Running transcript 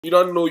You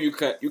don't know you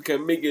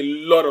can make a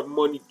lot of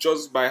money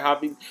just by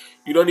having.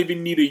 You don't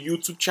even need a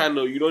YouTube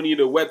channel. You don't need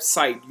a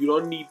website. You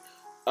don't need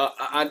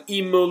an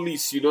email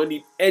list. You don't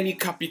need any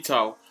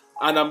capital.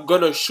 And I'm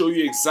gonna show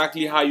you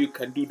exactly how you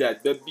can do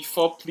that. But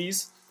before,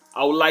 please,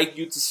 I would like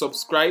you to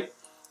subscribe,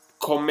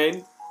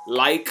 comment,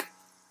 like,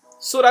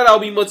 so that I'll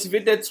be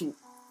motivated to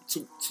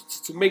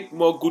make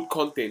more good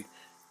content.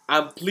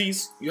 And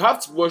please, you have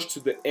to watch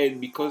to the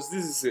end, because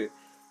this is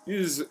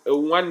a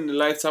one in a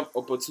lifetime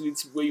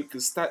opportunity where you can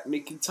start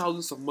making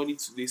thousands of money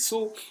today.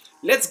 So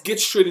let's get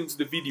straight into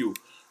the video.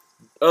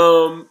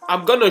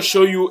 I'm gonna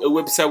show you a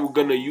website we're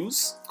gonna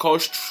use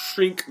called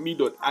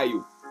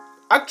shrinkme.io.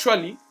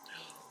 Actually,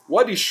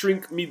 what is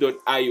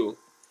shrinkme.io?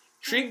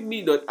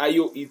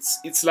 Shrinkme.io,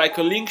 it's like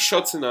a link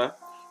shortener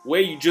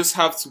where you just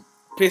have to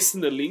paste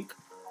in the link,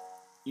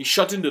 you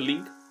shorten the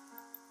link,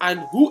 and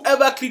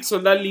whoever clicks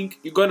on that link,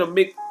 you're gonna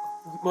make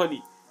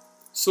money.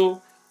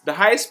 So the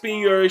highest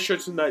paying URL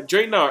shortener,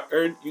 join now,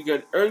 you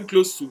can earn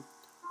close to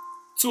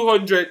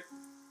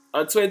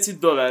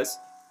 $220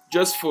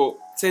 just for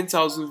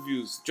 10,000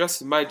 views.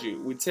 Just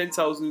imagine, with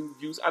 10,000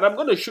 views, and I'm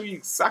gonna show you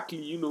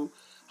exactly,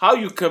 how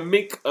you can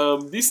make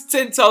these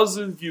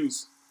 10,000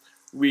 views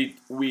with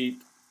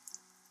with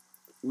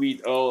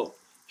uh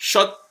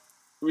short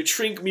with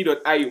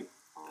shrinkme.io.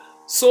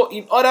 So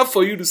in order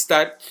for you to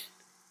start,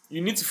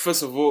 you need to,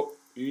 first of all,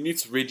 you need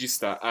to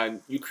register,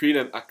 and you create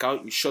an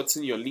account, you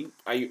shorten your link,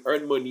 and you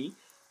earn money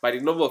by the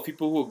number of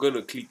people who are going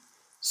to click.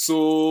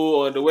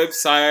 So on the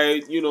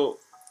website, you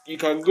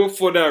can go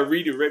further and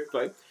read the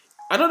website.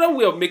 Another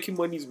way of making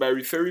money is by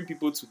referring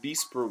people to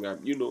this program.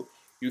 You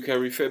can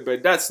refer,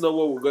 but that's not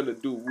what we're going to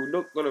do. We're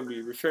not going to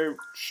be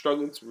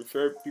struggling to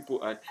refer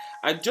people.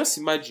 And just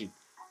imagine,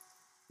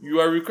 you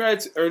are required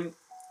to earn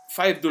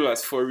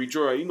 $5 for a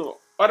withdrawal.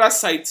 Other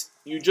sites,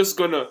 you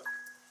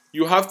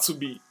have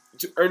to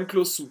earn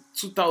close to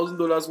 $2,000,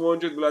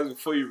 $100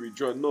 before you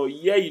withdraw. No,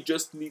 yeah, you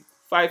just need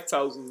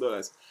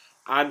 $5,000.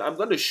 And I'm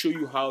gonna show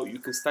you how you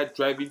can start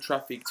driving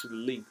traffic to the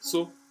link.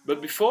 So,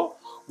 but before,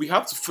 we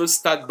have to first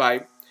start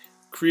by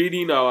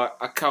creating our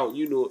account.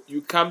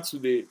 You come to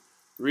the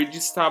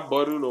register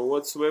button or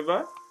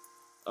whatsoever.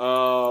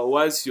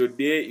 Once you're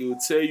there, it will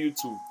tell you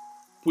to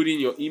put in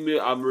your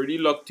email. I'm already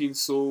logged in,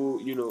 so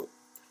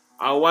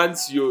and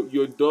once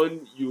you're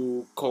done,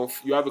 you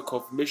have a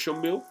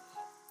confirmation mail.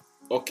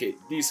 Okay,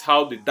 this is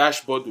how the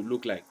dashboard will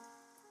look like.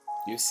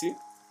 You see,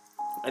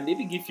 and they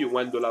will give you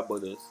 $1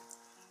 bonus.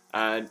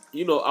 And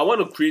I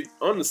want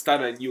to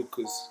start anew,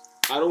 because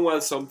I don't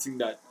want something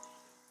that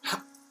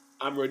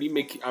I'm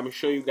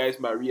showing you guys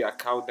my real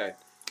account. That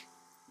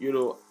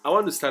I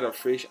want to start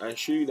afresh and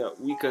show you that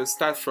we can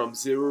start from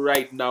zero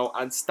right now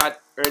and start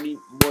earning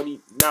money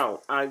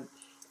now. And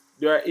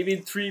there are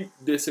even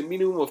there's a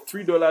minimum of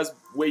 $3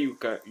 where you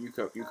can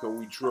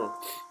withdraw.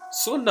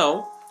 So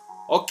now,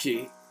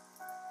 okay,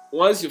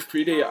 once you've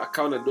created your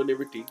account and done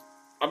everything,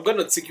 I'm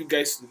gonna take you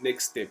guys to the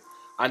next step.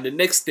 And the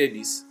next step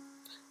is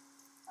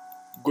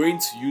going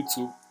to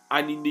YouTube,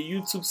 and in the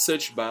YouTube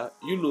search bar,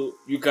 you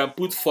can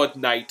put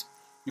Fortnite,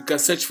 you can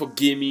search for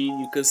gaming,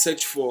 you can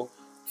search for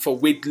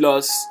weight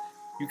loss,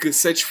 you can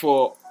search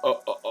for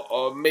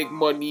make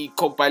money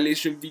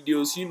compilation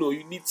videos.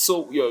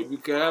 You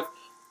can have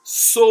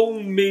so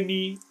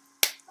many,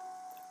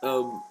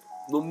 no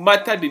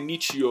matter the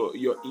niche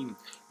you're in.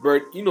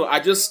 But I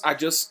just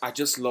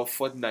love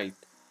Fortnite.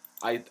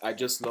 I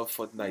just love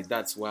Fortnite.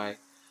 That's why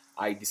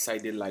I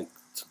decided to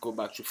go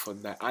back to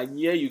Fortnite. And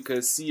here you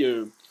can see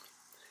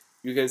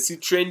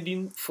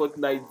trending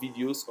Fortnite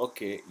videos.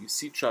 Okay, you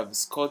see Travis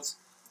Scott,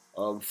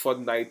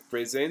 Fortnite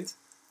present.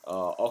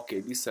 Okay,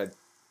 this side.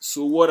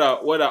 So what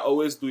I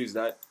always do is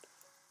that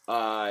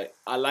I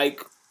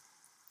like,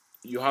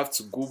 you have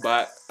to go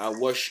back and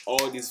watch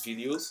all these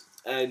videos,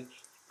 and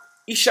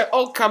it shall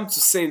all come to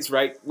sense,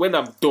 right? When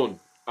I'm done,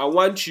 I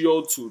want you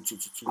all to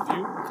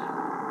view.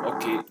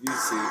 Okay, this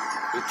is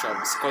a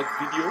Travis Scott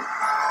video.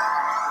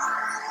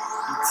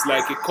 It's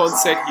like a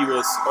concert he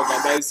was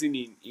organizing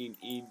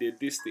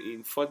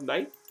in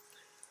Fortnite,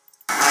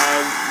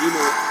 and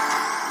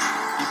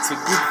it's a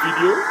good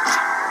video,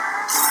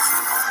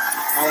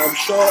 and I'm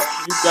sure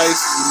you guys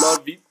will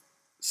love it.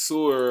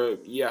 So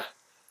yeah,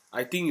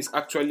 I think it's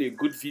actually a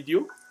good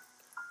video,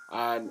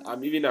 and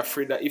I'm even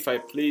afraid that if I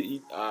play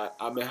it,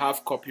 I may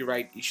have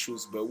copyright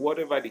issues. But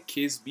whatever the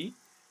case be,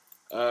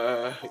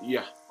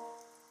 yeah.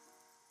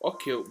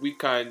 Okay, we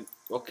can.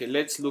 Okay,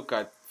 let's look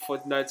at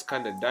Fortnite's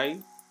kind of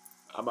dying.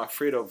 I'm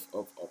afraid of.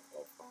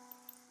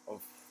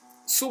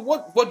 So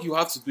what you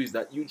have to do is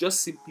that you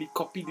just simply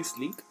copy this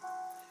link,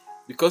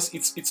 because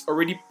it's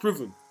already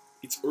proven.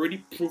 It's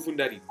already proven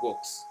that it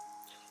works.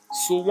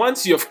 So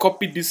once you have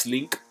copied this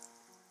link,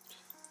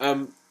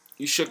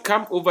 you should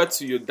come over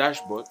to your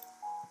dashboard.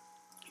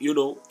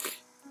 You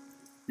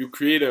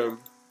create a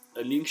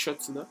link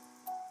shortener.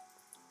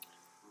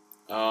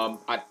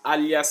 An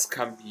alias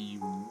can be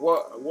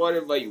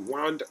whatever you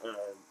want.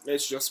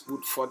 Let's just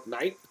put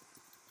Fortnite.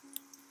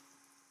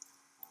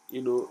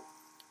 You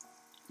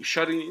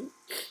shut it in.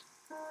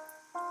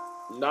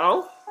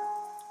 Now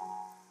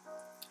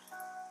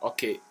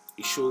Okay,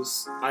 it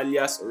shows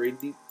alias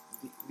already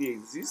they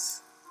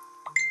exist.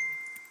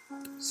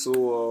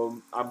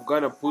 So I'm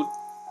gonna put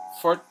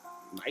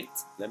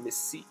Fortnite. Let me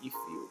see if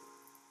you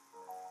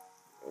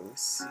let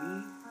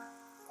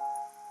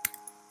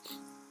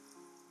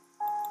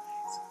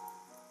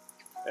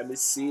me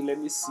see. Let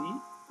me see.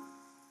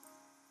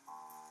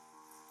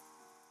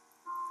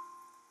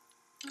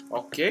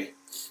 Okay.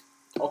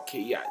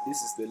 Okay, yeah,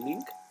 this is the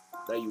link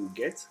that you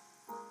get.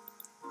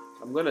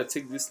 I'm gonna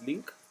take this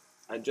link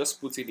and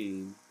just put it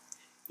in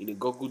a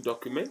Google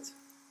document.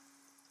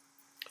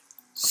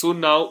 So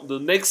now the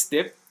next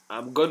step,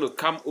 I'm gonna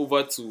come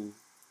over to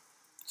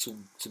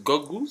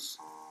Google's,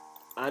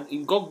 and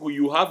in Google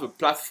you have a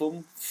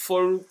platform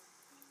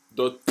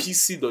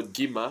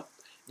forum.pc.gamer.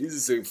 This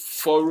is a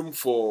forum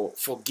for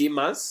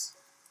gamers,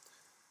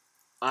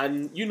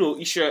 and you know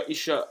it shall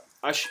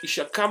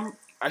come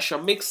I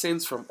shall make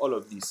sense from all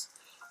of this.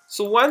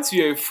 So once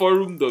you're a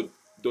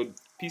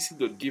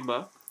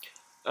forum.pc.gamer,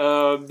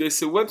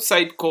 there's a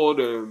website called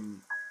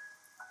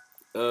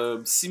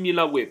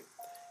SimilarWeb.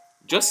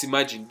 Just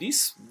imagine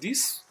this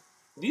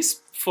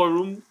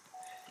forum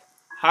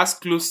has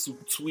close to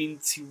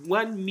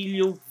 21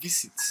 million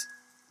visits,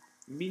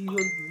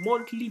 million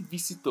monthly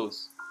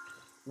visitors,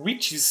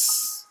 which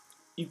is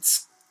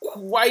it's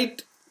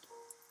quite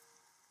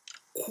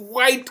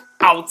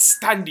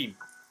outstanding.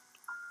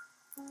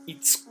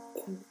 It's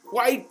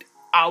quite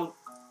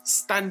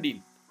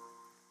outstanding.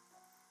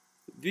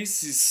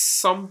 This is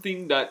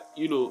something that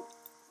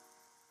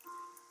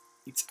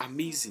it's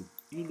amazing.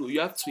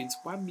 You have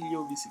 21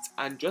 million visits,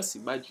 and just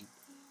imagine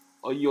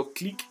on your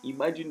click,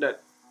 imagine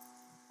that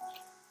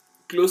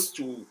close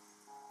to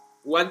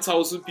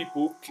 1,000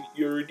 people,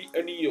 you're already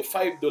earning your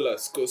 $5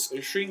 because on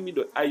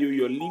showingme.io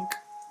your link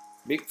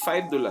make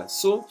 $5.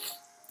 So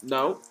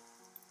now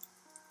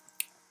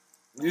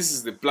this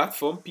is the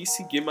platform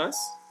PC Gamers.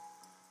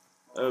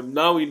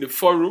 Now in the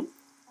forum,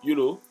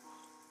 you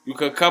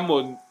can come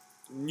on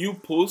new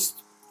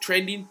post,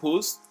 trending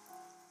post.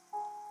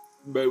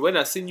 But when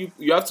I say new,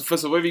 you have to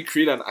first of all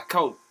create an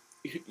account.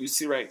 You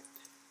see, right?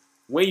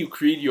 When you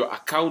create your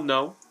account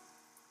now,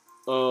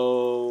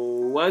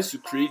 once you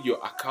create your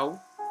account,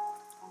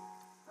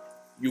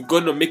 you're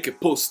gonna make a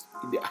post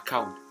in the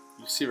account.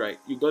 You see, right?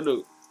 You're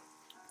gonna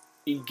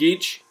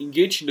engage in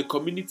the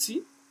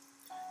community.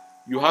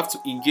 You have to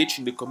engage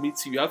in the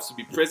community. You have to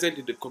be present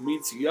in the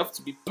community. You have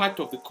to be part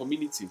of the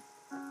community.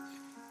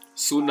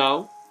 So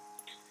now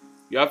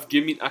you have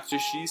gaming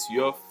accessories,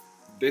 you have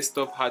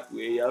desktop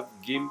hardware, you have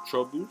game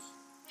troubles,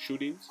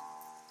 shootings.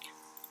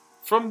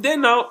 From there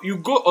now you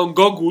go on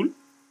Google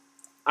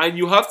and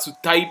you have to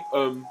type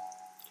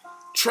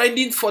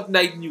trending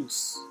Fortnite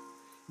news,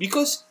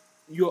 because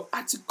your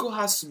article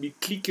has to be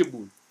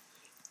clickable.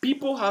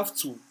 People have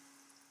to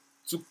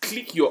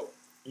click your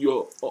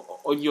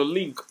on your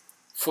link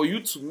for you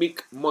to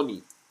make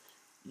money.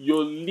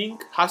 Your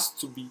link has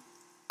to be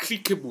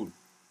clickable,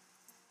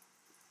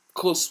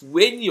 because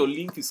when your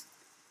link is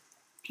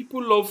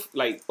people love,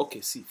 like,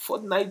 okay, see,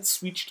 Fortnite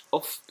switched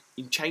off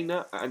in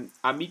China and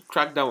amid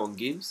crackdown on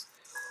games.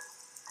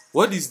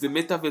 What is the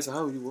metaverse and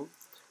how will it work?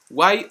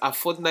 Why are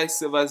Fortnite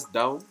servers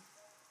down?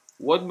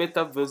 What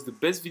metaverse the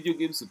best video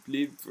games to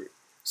play for?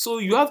 So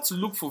you have to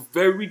look for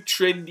very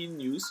trending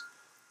news,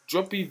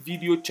 dropping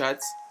video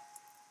chats,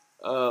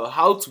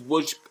 how to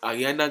watch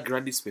Ariana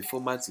Grande's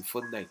performance in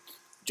Fortnite.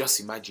 Just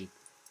imagine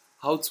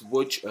how to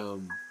watch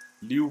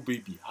Lil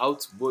Baby, how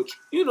to watch,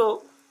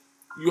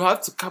 you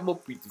have to come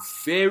up with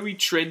very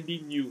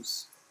trendy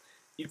news.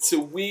 It's a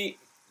way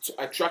to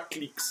attract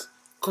clicks,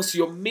 because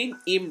your main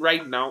aim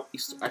right now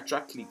is to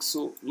attract clicks.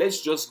 So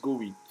let's just go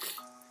with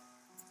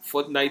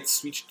Fortnite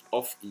switched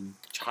off in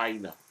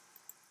China.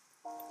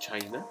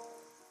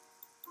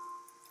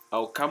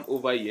 I'll come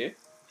over here.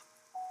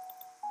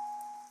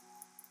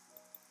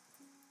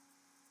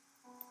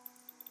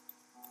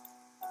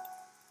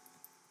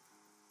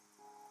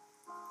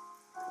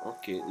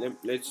 Okay,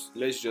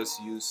 let's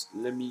just use.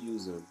 Let me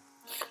use.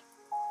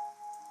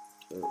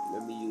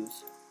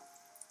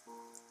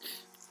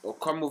 I'll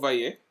come over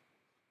here.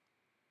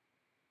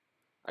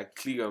 I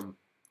click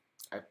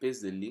I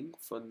paste the link.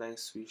 Fortnite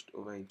switched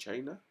over in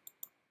China,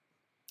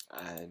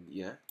 and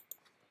yeah,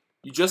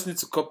 you just need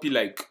to copy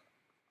like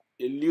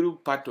a little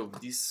part of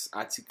this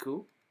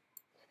article.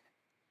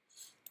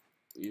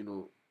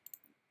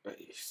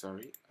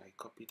 Sorry, I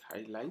copied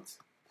highlights.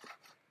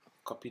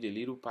 Copied a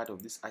little part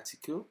of this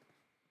article,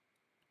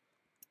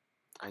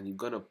 and you're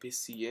gonna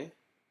paste it here.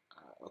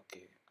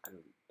 Okay, I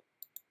don't.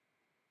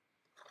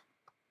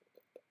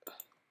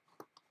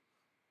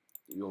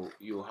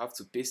 You have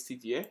to paste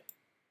it here,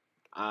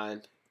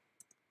 and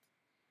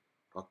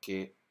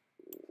okay,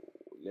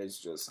 let's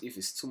just, if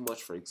it's too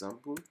much, for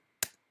example,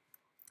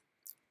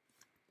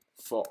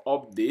 for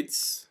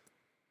updates,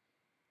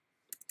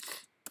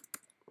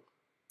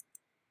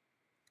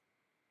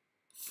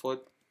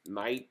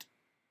 Fortnite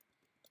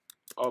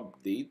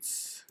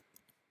updates,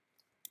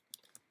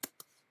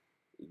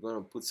 you're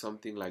gonna put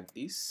something like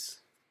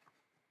this,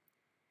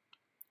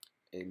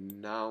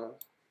 and now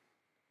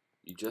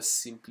You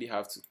just simply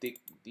have to take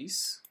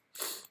this.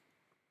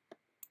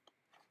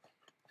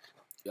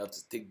 You have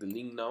to take the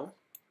link now,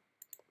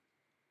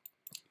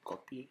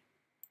 copy,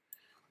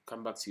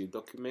 come back to your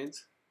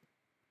document,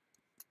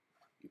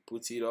 you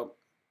put it up,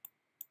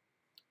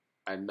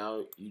 and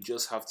now you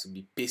just have to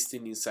be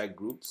pasting inside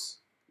groups.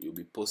 You'll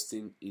be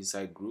posting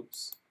inside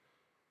groups,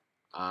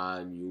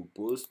 and you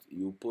post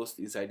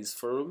inside these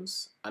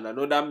forums. And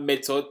another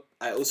method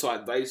I also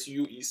advise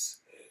you is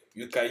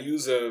you can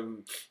use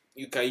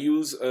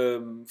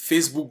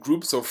Facebook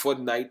groups on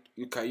Fortnite.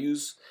 You can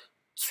use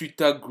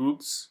Twitter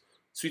groups,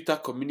 Twitter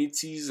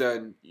communities,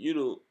 and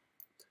you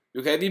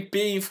can even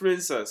pay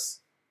influencers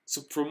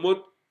to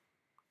promote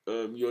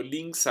your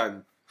links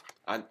and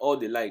all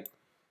the like.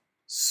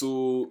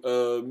 So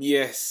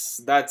yes,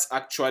 that's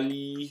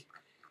actually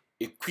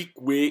a quick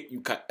way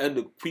you can earn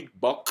a quick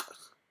buck.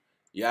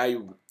 Yeah,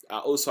 I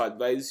also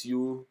advise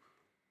you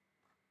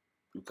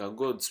can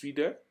go on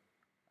Twitter,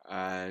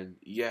 and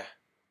yeah,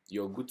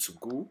 you're good to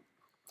go.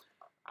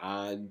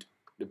 And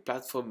the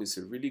platform is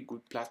a really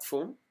good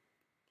platform.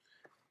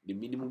 The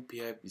minimum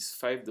pay is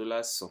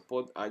 $5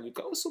 support, and you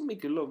can also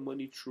make a lot of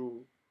money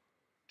through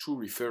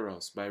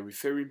referrals. By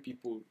referring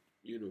people,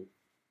 you're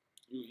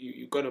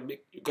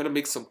gonna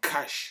make some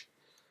cash.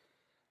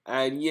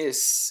 And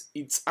yes,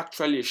 it's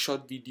actually a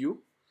short video.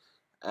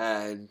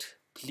 And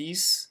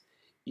please,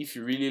 if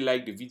you really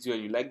like the video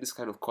and you like this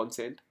kind of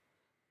content,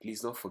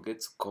 please don't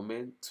forget to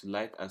comment, to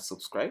like, and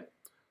subscribe.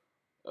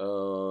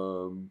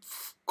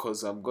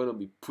 Because I'm gonna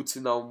be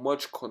putting out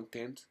much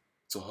content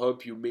to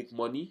help you make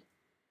money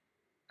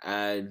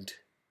and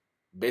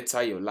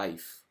better your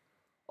life.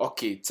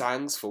 Okay,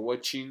 thanks for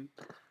watching,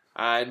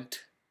 and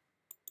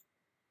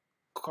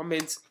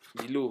comment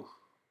below.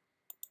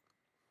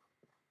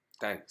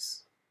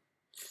 Thanks.